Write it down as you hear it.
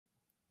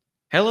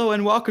Hello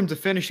and welcome to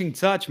Finishing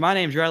Touch. My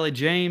name is Riley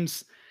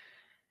James.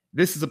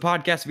 This is a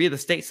podcast via the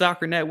State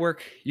Soccer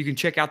Network. You can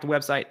check out the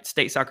website,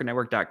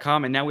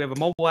 statesoccernetwork.com. And now we have a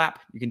mobile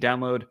app you can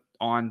download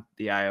on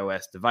the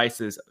iOS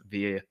devices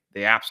via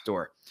the App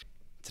Store.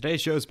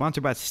 Today's show is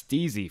sponsored by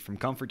Steezy. From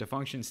comfort to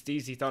function,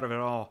 Steezy thought of it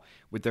all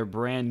with their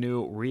brand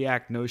new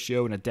React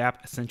No-Show and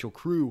Adapt Essential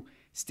Crew.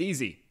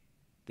 Steezy,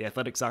 the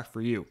athletic sock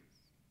for you.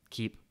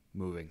 Keep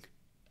moving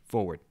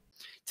forward.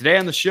 Today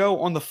on the show,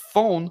 on the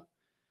phone,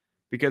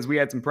 because we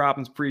had some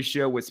problems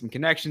pre-show with some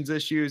connections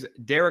issues,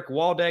 Derek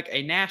Waldeck,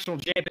 a national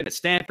champion at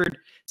Stanford,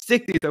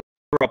 60th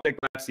overall pick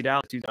last seed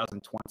out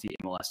 2020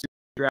 MLS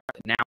Superdraft,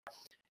 and now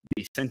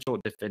the central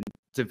defensive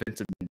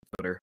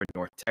midfielder for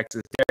North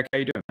Texas. Derek, how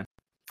you doing, man?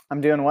 I'm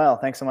doing well.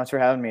 Thanks so much for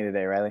having me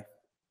today, Riley.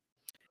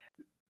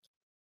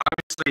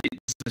 Obviously,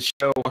 this is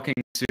a show talking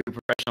to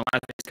professional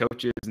athletes,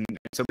 coaches, and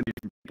so many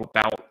different people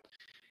about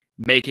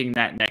making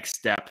that next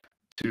step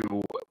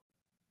to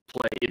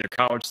play either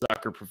college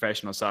soccer,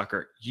 professional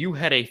soccer. You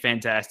had a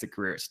fantastic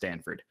career at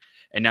Stanford,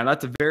 and now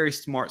that's a very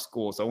smart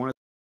school. So I want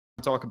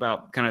to talk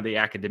about kind of the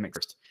academic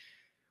first.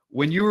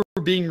 When you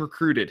were being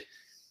recruited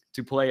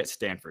to play at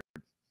Stanford,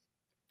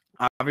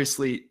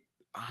 obviously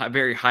a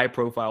very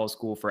high-profile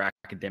school for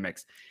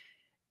academics,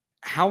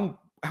 how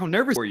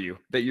nervous were you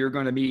that you're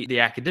going to meet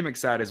the academic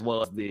side as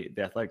well as the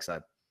athletic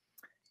side?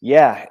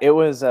 Yeah, it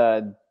was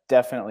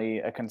definitely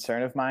a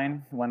concern of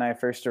mine when I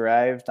first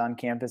arrived on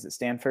campus at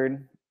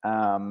Stanford.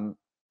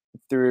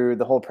 Through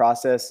the whole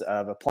process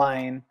of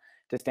applying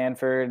to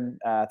Stanford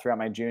throughout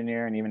my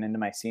junior and even into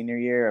my senior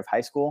year of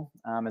high school,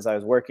 as I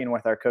was working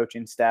with our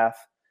coaching staff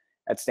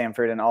at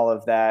Stanford and all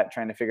of that,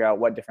 trying to figure out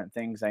what different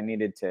things I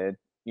needed to,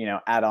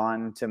 add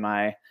on to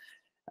my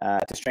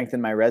to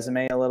strengthen my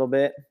resume a little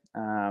bit.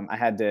 I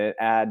had to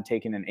add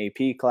taking an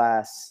AP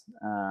class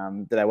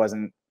that I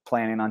wasn't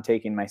planning on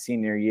taking my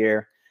senior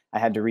year. I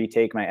had to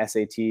retake my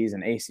SATs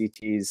and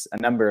ACTs a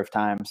number of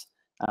times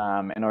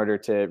in order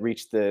to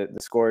reach the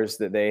scores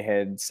that they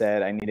had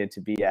said I needed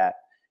to be at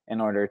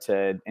in order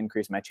to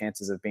increase my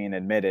chances of being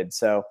admitted.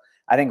 So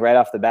I think right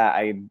off the bat,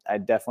 I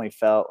definitely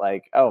felt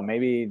like, oh,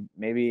 maybe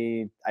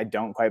I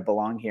don't quite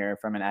belong here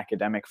from an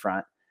academic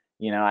front.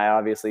 I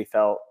obviously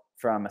felt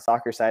from a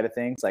soccer side of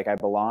things like I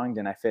belonged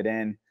and I fit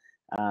in.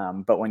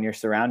 But when you're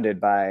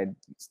surrounded by,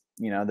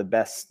 the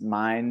best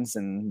minds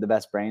and the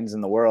best brains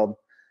in the world,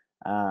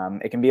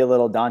 it can be a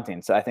little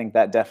daunting. So I think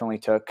that definitely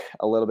took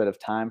a little bit of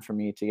time for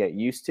me to get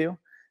used to.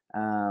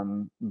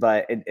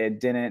 But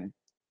it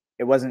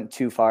wasn't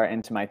too far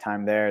into my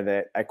time there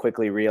that I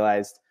quickly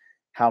realized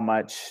how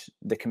much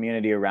the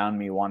community around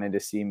me wanted to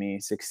see me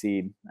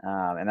succeed.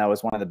 And that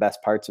was one of the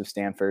best parts of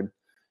Stanford,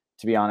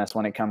 to be honest,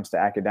 when it comes to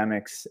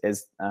academics,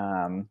 is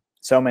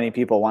so many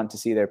people want to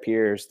see their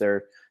peers,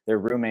 their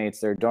roommates,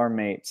 their dorm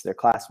mates, their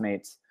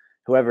classmates,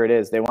 whoever it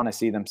is, they want to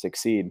see them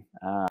succeed.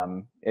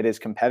 It is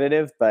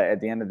competitive, but at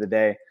the end of the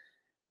day,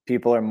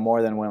 people are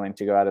more than willing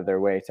to go out of their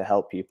way to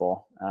help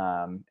people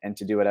and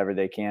to do whatever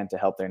they can to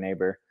help their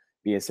neighbor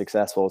be as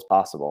successful as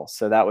possible.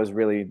 So that was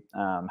really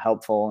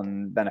helpful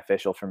and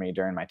beneficial for me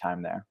during my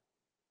time there.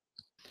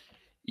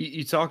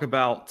 You talk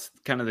about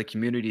kind of the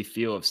community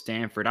feel of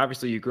Stanford.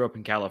 Obviously, you grew up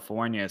in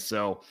California,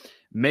 so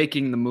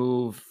making the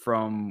move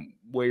from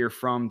where you're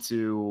from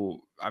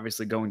to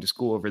obviously going to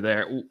school over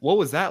there, what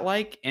was that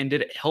like? And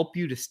did it help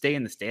you to stay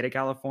in the state of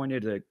California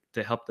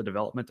to help the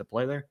development to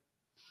play there?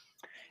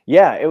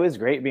 Yeah, it was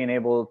great being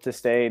able to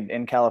stay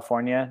in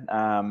California.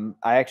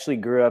 I actually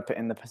grew up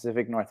in the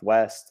Pacific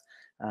Northwest.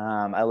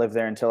 I lived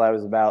there until I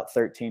was about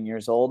 13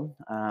 years old.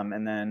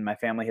 And then my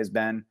family has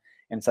been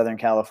in Southern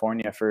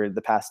California for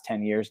the past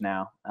 10 years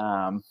now.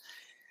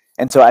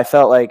 And so I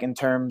felt like in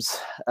terms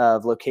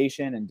of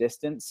location and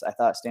distance, I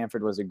thought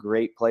Stanford was a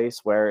great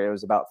place where it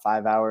was about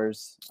 5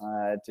 hours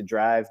to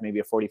drive, maybe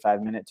a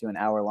 45-minute to an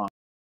hour long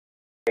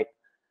flight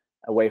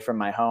away from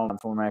my home,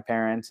 from where my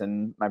parents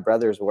and my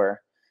brothers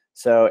were.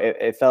 So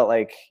it felt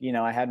like,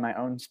 I had my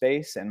own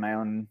space and my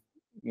own,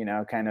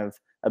 kind of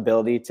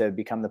ability to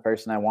become the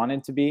person I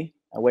wanted to be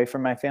away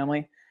from my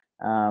family.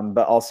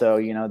 But also,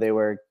 they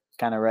were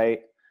kind of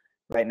right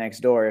next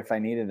door if I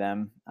needed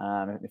them.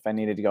 If I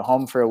needed to go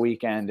home for a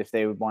weekend, if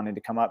they wanted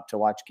to come up to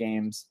watch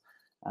games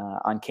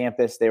on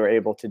campus, they were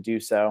able to do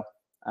so.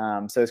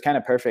 So it's kind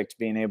of perfect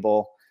being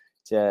able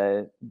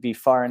to be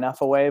far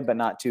enough away, but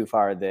not too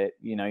far that,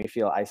 you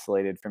feel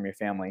isolated from your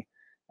family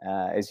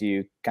as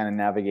you kind of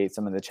navigate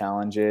some of the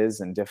challenges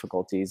and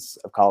difficulties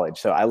of college.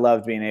 So I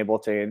loved being able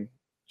to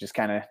just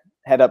kind of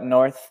head up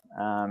north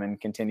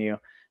and continue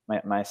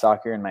my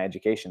soccer and my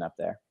education up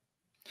there.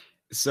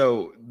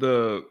 So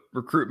the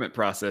recruitment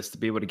process to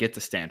be able to get to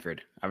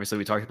Stanford, obviously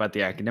we talked about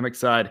the academic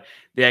side,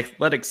 the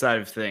athletic side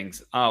of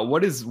things.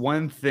 What is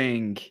one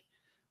thing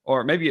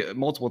or maybe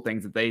multiple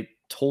things that they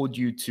told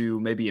you to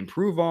maybe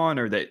improve on,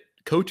 or that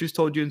coaches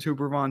told you to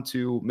improve on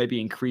to maybe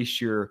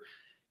increase your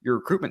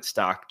recruitment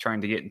stock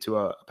trying to get into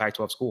a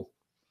Pac-12 school?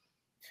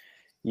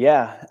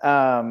 Yeah.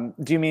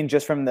 Do you mean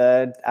just from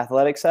the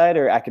athletic side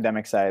or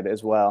academic side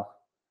as well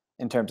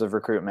in terms of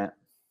recruitment?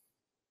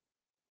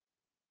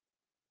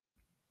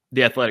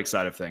 The athletic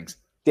side of things.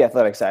 The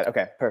athletic side.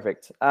 Okay,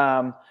 perfect.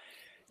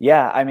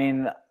 Yeah, I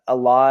mean, a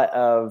lot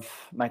of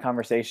my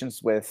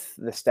conversations with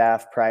the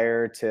staff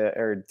prior to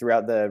or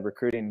throughout the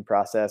recruiting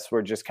process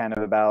were just kind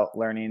of about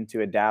learning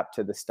to adapt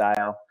to the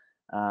style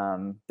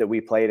that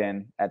we played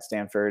in at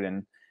Stanford.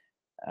 And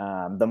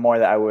the more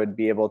that I would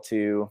be able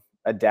to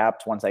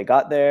adapt once I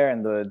got there,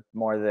 and the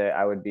more that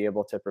I would be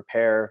able to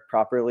prepare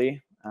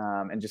properly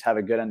and just have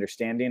a good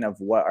understanding of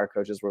what our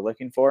coaches were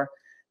looking for,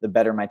 the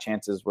better my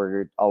chances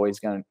were always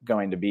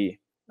going to be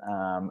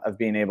of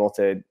being able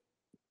to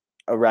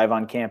arrive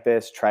on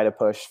campus, try to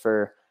push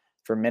for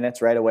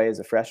minutes right away as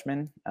a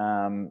freshman,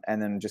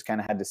 and then just kind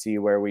of had to see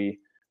where we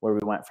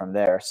went from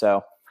there.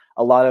 So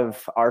a lot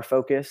of our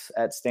focus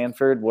at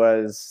Stanford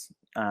was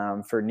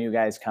for new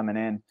guys coming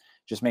in,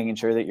 just making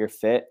sure that you're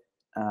fit,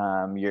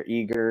 you're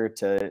eager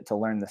to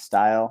learn the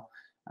style,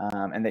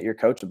 and that you're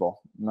coachable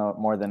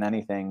more than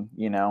anything.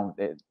 You know,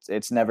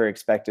 it's never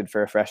expected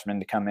for a freshman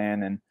to come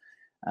in and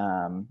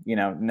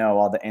know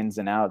all the ins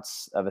and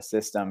outs of a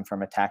system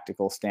from a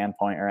tactical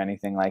standpoint or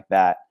anything like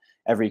that.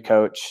 Every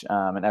coach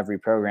and every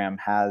program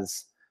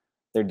has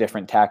their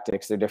different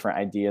tactics, their different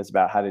ideas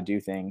about how to do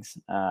things.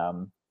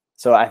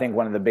 So I think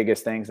one of the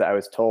biggest things that I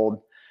was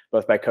told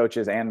both by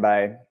coaches and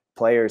by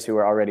players who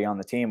were already on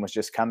the team was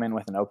just come in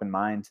with an open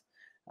mind,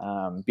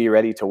 be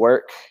ready to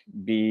work,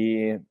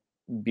 be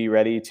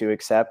ready to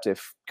accept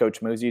if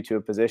coach moves you to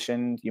a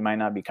position you might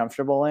not be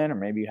comfortable in, or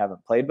maybe you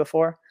haven't played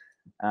before.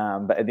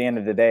 But at the end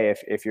of the day,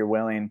 if you're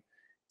willing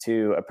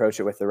to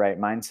approach it with the right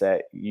mindset,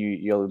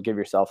 you'll give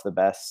yourself the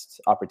best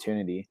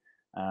opportunity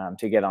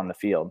to get on the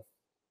field.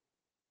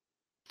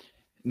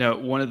 No,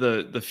 one of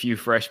the few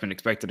freshmen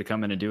expected to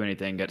come in and do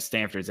anything at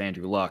Stanford is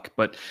Andrew Luck.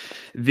 But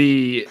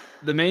the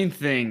main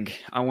thing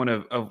I want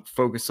to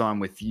focus on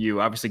with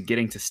you, obviously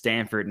getting to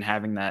Stanford and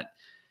having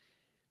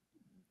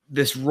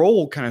this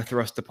role kind of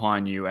thrust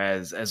upon you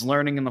as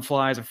learning in the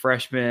fly as a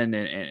freshman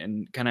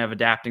and kind of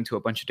adapting to a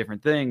bunch of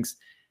different things.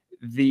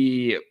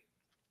 The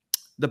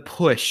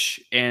push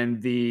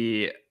and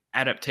the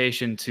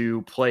adaptation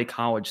to play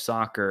college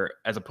soccer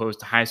as opposed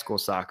to high school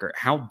soccer,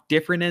 how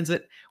different is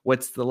it?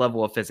 What's the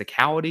level of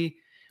physicality?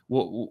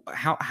 What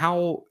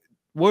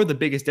are the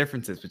biggest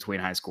differences between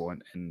high school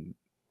and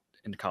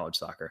college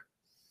soccer?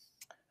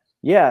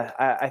 Yeah,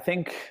 I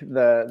think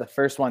the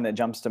first one that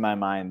jumps to my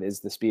mind is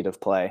the speed of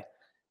play.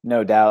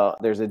 No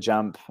doubt, there's a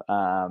jump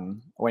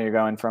when you're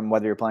going from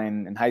whether you're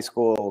playing in high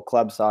school,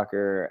 club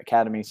soccer,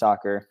 academy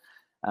soccer,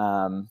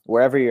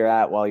 wherever you're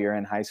at while you're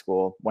in high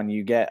school. When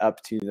you get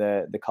up to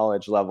the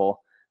college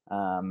level,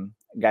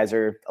 guys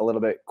are a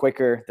little bit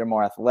quicker, they're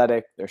more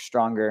athletic, they're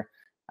stronger.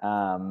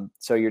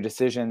 So your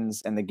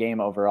decisions and the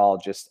game overall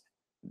just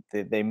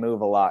they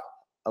move a lot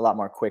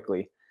more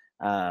quickly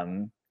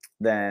than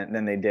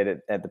they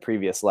did at the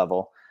previous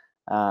level.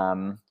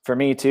 For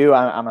me too,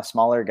 I'm a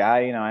smaller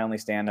guy. You know, I only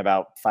stand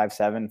about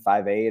 5'7",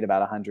 5'8",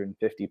 about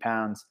 150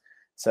 pounds.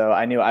 So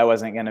I knew I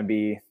wasn't going to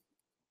be,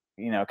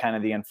 kind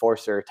of the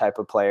enforcer type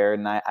of player.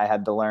 And I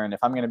had to learn, if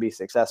I'm going to be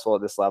successful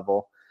at this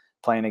level,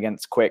 playing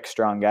against quick,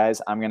 strong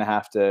guys, I'm going to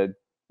have to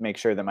make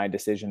sure that my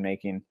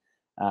decision-making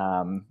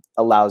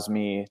allows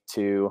me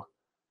to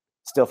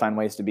still find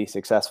ways to be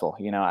successful.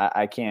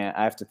 I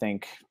have to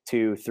think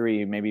 2,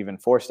 3, maybe even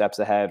 4 steps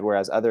ahead,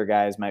 whereas other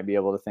guys might be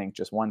able to think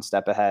just 1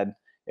 step ahead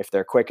if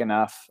they're quick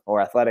enough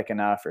or athletic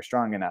enough or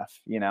strong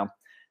enough.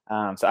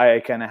 So I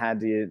kind of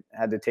had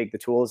to take the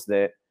tools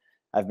that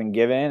I've been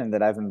given and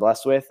that I've been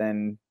blessed with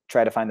and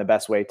try to find the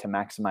best way to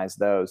maximize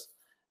those.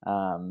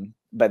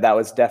 But that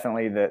was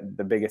definitely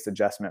the biggest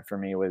adjustment for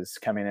me, was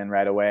coming in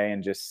right away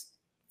and just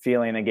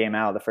feeling a game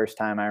out. The first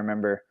time I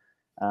remember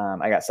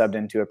I got subbed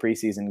into a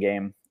preseason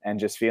game and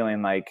just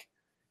feeling like,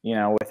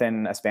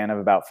 within a span of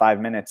about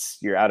 5 minutes,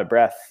 you're out of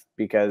breath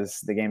because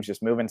the game's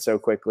just moving so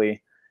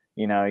quickly.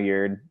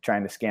 You're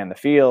trying to scan the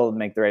field,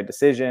 make the right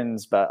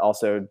decisions, but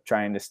also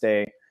trying to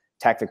stay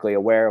tactically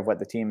aware of what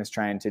the team is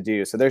trying to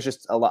do. So there's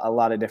just a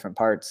lot of different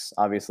parts,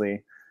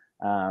 obviously,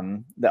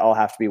 that all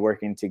have to be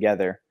working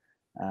together.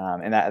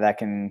 And that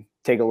can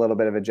take a little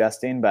bit of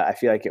adjusting, but I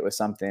feel like it was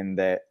something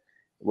that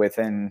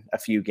within a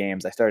few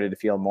games I started to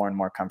feel more and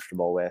more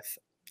comfortable with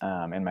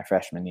in my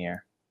freshman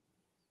year.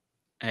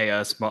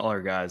 Hey,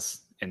 smaller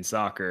guys in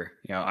soccer,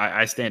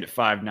 I stand at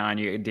 5'9".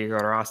 You got Diego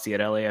Rossi at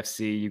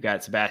LAFC. You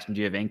got Sebastian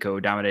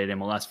Giovinco, dominated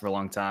MLS for a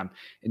long time,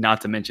 and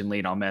not to mention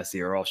Lionel Messi,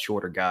 are all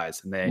shorter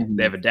guys, and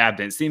they have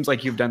adapted. It seems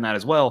like you've done that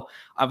as well.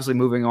 Obviously,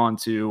 moving on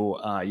to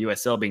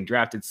USL, being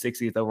drafted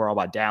 60th overall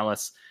by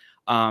Dallas,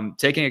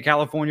 taking a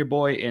California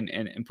boy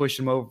and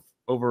pushing him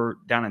over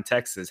down in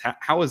Texas.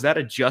 How was that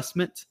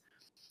adjustment?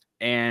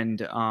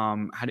 And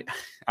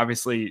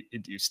obviously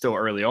you're still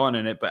early on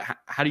in it, but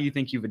how do you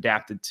think you've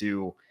adapted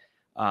to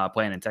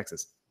playing in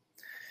Texas?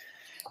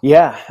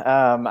 Yeah,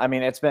 I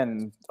mean, it's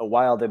been a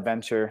wild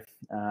adventure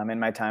in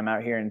my time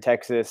out here in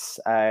Texas.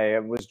 I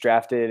was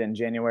drafted in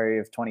January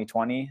of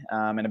 2020,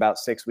 and about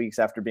 6 weeks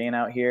after being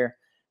out here,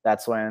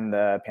 that's when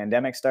the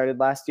pandemic started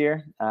last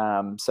year.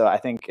 So I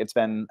think it's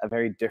been a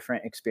very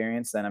different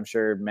experience than I'm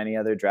sure many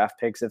other draft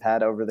picks have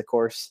had over the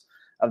course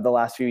of the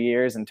last few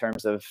years in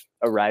terms of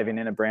arriving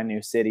in a brand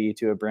new city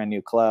to a brand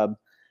new club,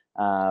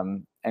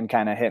 and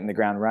kind of hitting the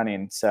ground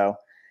running. So,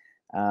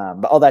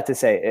 but all that to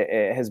say,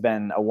 it has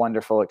been a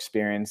wonderful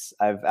experience.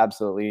 I've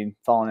absolutely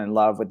fallen in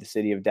love with the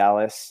city of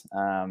Dallas.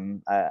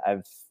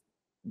 I've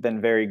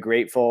been very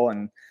grateful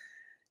and,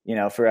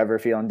 forever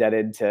feel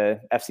indebted to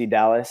FC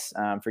Dallas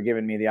for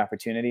giving me the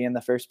opportunity in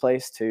the first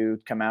place to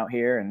come out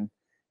here and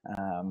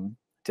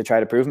to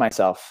try to prove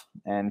myself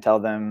and tell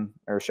them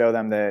or show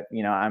them that,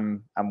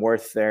 I'm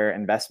worth their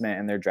investment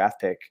and their draft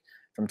pick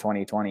from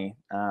 2020.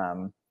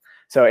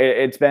 So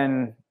it's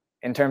been,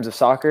 in terms of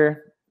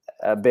soccer,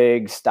 a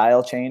big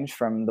style change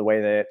from the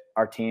way that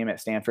our team at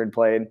Stanford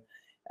played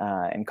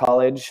in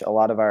college. A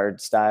lot of our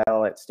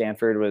style at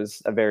Stanford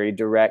was a very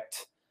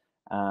direct,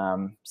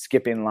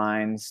 skipping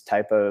lines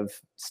type of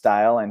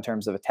style in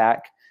terms of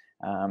attack.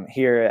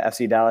 Here at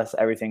FC Dallas,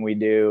 everything we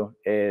do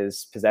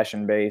is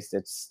possession based.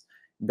 It's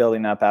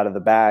building up out of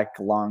the back,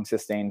 long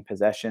sustained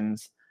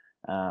possessions,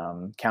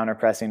 counter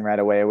pressing right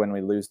away when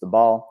we lose the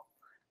ball.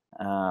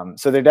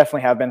 So there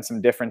definitely have been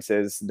some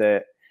differences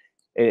that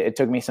it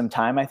took me some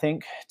time, I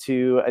think,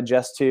 to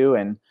adjust to.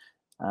 And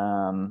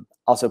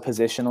also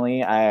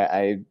positionally,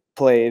 I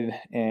played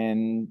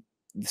in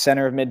the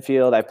center of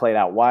midfield. I played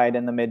out wide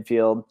in the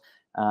midfield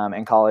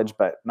in college,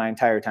 but my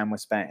entire time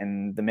was spent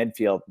in the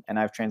midfield. And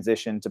I've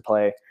transitioned to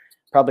play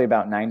probably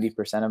about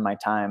 90% of my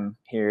time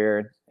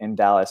here in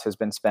Dallas has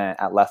been spent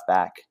at left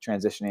back,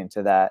 transitioning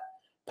to that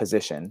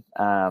position.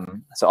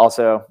 So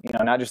also,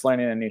 not just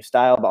learning a new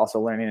style, but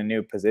also learning a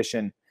new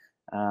position,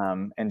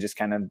 and just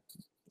kind of,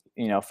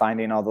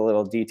 finding all the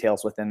little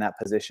details within that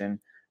position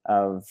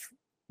of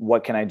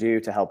what can I do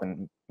to help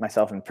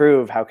myself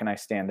improve? How can I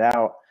stand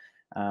out?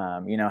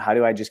 How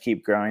do I just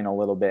keep growing a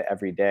little bit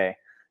every day?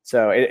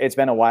 So it's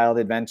been a wild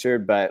adventure,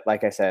 but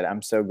like I said,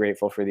 I'm so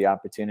grateful for the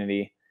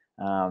opportunity.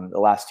 The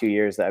last 2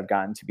 years that I've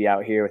gotten to be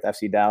out here with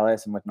FC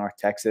Dallas and with North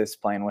Texas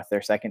playing with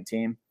their second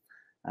team.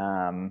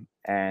 And,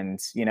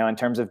 in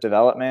terms of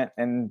development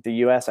in the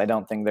US, I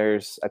don't think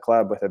there's a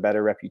club with a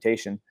better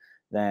reputation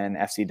than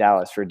FC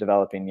Dallas for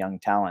developing young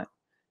talent.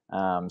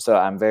 So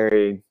I'm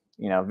very,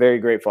 very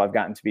grateful I've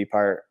gotten to be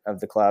part of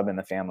the club and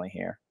the family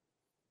here.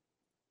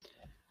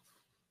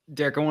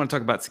 Derek, I want to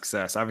talk about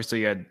success.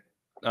 Obviously, you had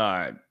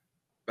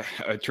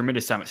a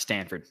tremendous time at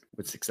Stanford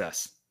with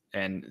success,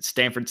 and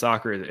Stanford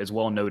soccer is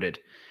well noted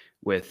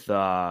with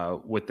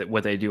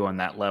what they do on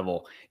that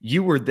level.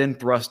 You were then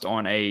thrust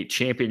on a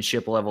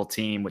championship level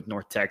team with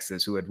North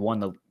Texas, who had won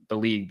the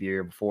league the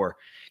year before.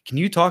 Can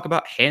you talk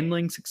about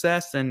handling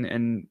success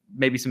and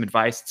maybe some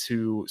advice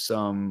to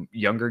some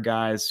younger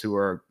guys who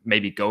are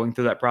maybe going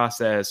through that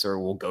process or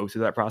will go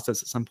through that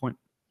process at some point?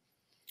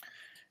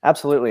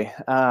 Absolutely.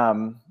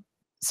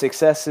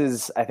 Success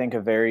is, I think, a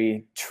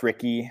very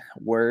tricky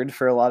word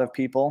for a lot of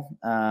people.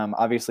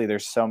 Obviously,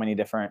 there's so many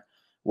different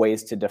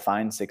ways to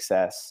define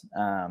success.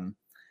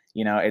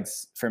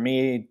 For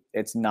me,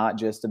 it's not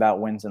just about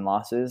wins and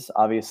losses.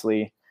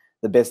 Obviously,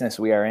 the business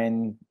we are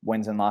in,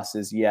 wins and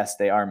losses, yes,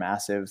 they are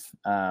massive.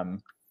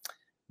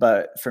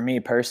 But for me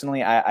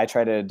personally, I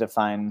try to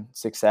define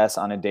success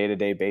on a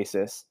day-to-day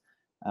basis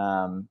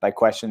by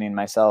questioning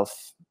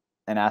myself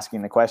and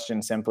asking the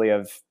question simply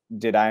of,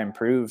 did I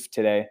improve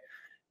today?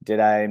 Did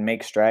I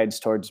make strides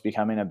towards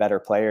becoming a better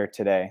player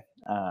today?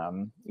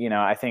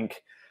 I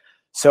think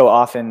so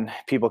often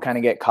people kind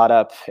of get caught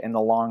up in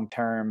the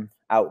long-term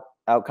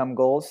outcome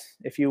goals,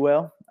 if you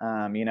will,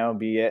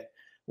 be it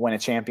win a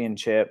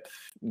championship,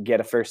 get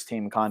a first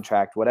team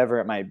contract, whatever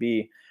it might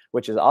be,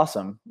 which is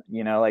awesome.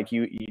 You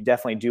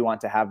definitely do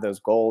want to have those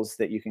goals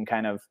that you can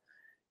kind of,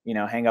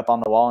 hang up on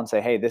the wall and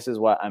say, hey, this is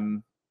what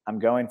I'm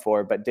going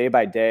for. But day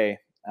by day,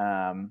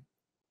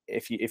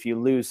 if you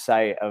lose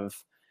sight of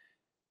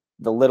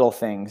the little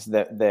things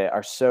that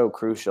are so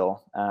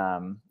crucial,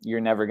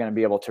 you're never going to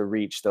be able to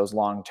reach those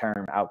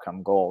long-term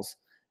outcome goals.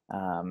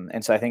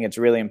 And so I think it's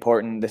really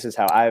important. This is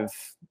how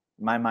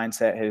my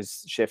mindset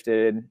has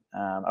shifted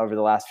over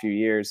the last few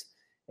years,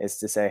 is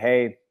to say,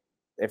 hey,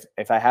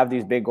 if I have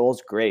these big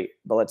goals, great,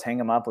 but let's hang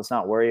them up. Let's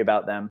not worry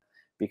about them,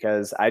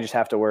 because I just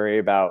have to worry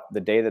about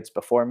the day that's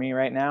before me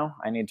right now.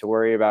 I need to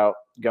worry about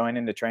going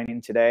into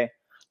training today,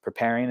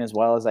 preparing as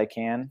well as I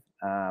can.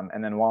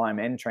 And then while I'm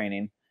in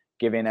training,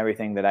 giving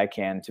everything that I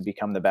can to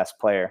become the best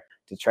player,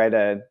 to try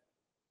to,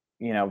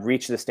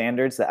 reach the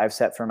standards that I've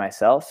set for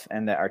myself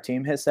and that our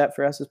team has set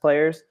for us as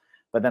players,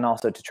 but then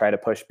also to try to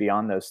push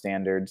beyond those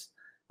standards.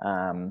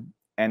 And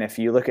if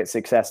you look at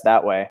success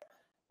that way,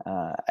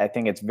 I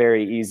think it's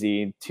very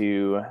easy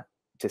to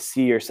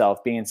see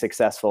yourself being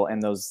successful in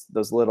those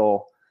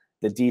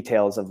the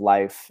details of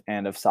life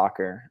and of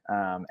soccer.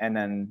 And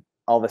then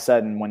all of a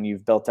sudden, when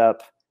you've built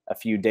up a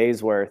few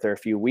days worth or a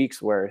few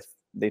weeks worth,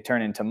 they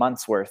turn into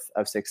months worth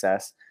of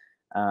success.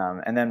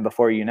 And then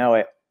before you know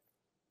it,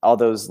 all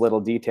those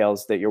little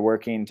details that you're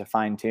working to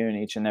fine tune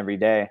each and every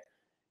day,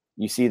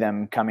 you see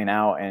them coming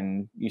out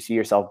and you see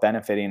yourself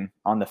benefiting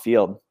on the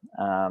field.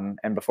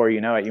 And before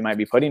you know it, you might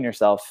be putting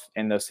yourself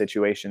in those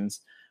situations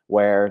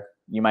where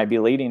you might be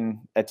leading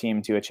a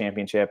team to a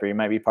championship, or you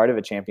might be part of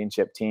a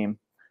championship team.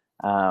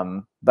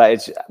 But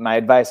it's my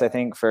advice, I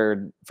think,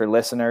 for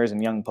listeners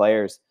and young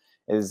players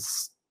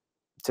is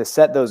to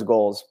set those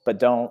goals, but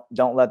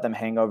don't let them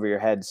hang over your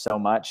head so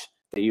much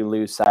that you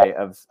lose sight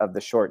of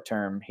the short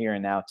term here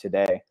and now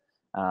today,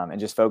 and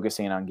just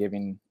focusing on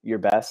giving your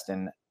best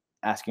and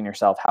asking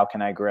yourself, how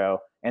can I grow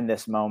in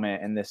this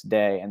moment, in this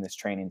day, in this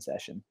training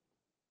session?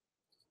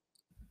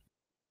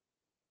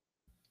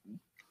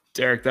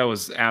 Derek, that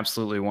was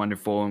absolutely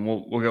wonderful, and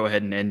we'll go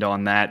ahead and end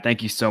on that.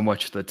 Thank you so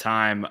much for the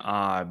time.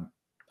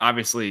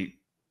 Obviously,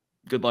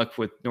 good luck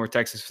with North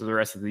Texas for the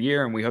rest of the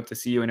year, and we hope to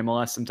see you in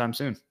MLS sometime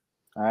soon.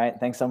 All right.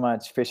 Thanks so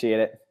much. Appreciate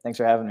it. Thanks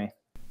for having me.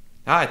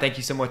 Hi, thank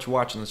you so much for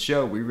watching the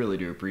show. We really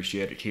do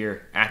appreciate it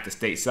here at the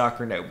State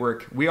Soccer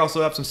Network. We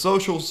also have some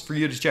socials for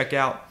you to check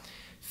out: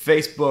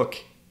 Facebook,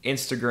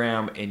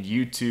 Instagram, and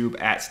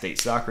YouTube at State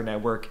Soccer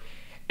Network.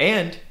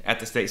 And at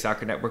the State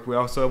Soccer Network, we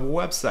also have a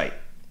website,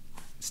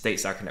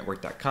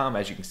 statesoccernetwork.com,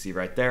 as you can see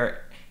right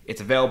there.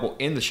 It's available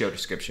in the show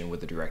description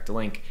with a direct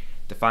link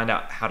to find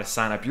out how to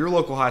sign up your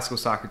local high school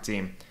soccer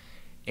team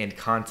and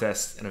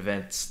contests and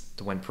events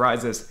to win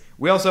prizes.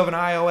 We also have an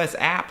iOS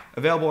app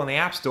available on the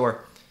App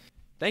Store.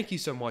 Thank you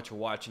so much for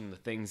watching the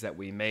things that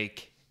we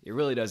make. It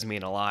really does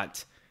mean a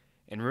lot.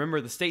 And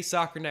remember, the State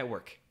Soccer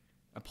Network,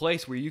 a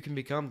place where you can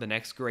become the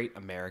next great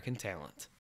American talent.